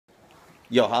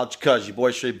Yo, how's cuz? Your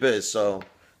boy Straight Biz. So,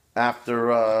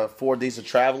 after 4 days of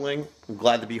traveling, I'm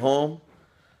glad to be home.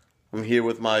 I'm here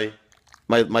with my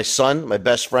son, my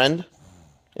best friend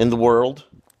in the world.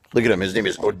 Look at him. His name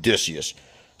is Odysseus.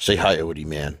 Say hi, Odie,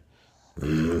 man.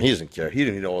 He doesn't care. He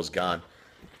didn't even know I was gone.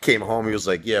 Came home. He was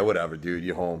like, "Yeah, whatever, dude.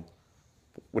 You're home.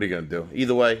 What are you gonna do?"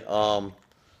 Either way,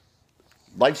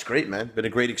 life's great, man. Been a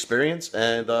great experience,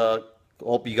 and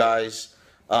hope you guys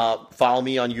follow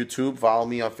me on YouTube. Follow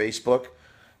me on Facebook.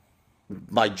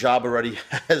 My job already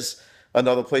has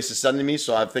another place to send me,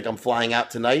 so I think I'm flying out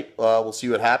tonight. We'll see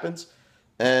what happens.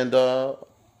 And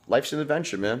life's an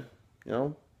adventure, man. You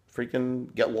know,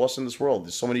 freaking get lost in this world.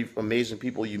 There's so many amazing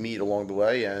people you meet along the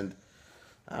way, and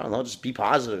I don't know, just be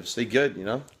positive, stay good.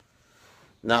 Now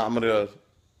I'm gonna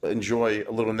enjoy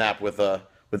a little nap with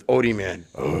Odie, man.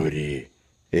 Odie,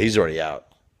 yeah, he's already out.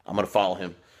 I'm gonna follow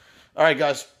him. All right,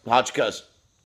 guys, how's cuz?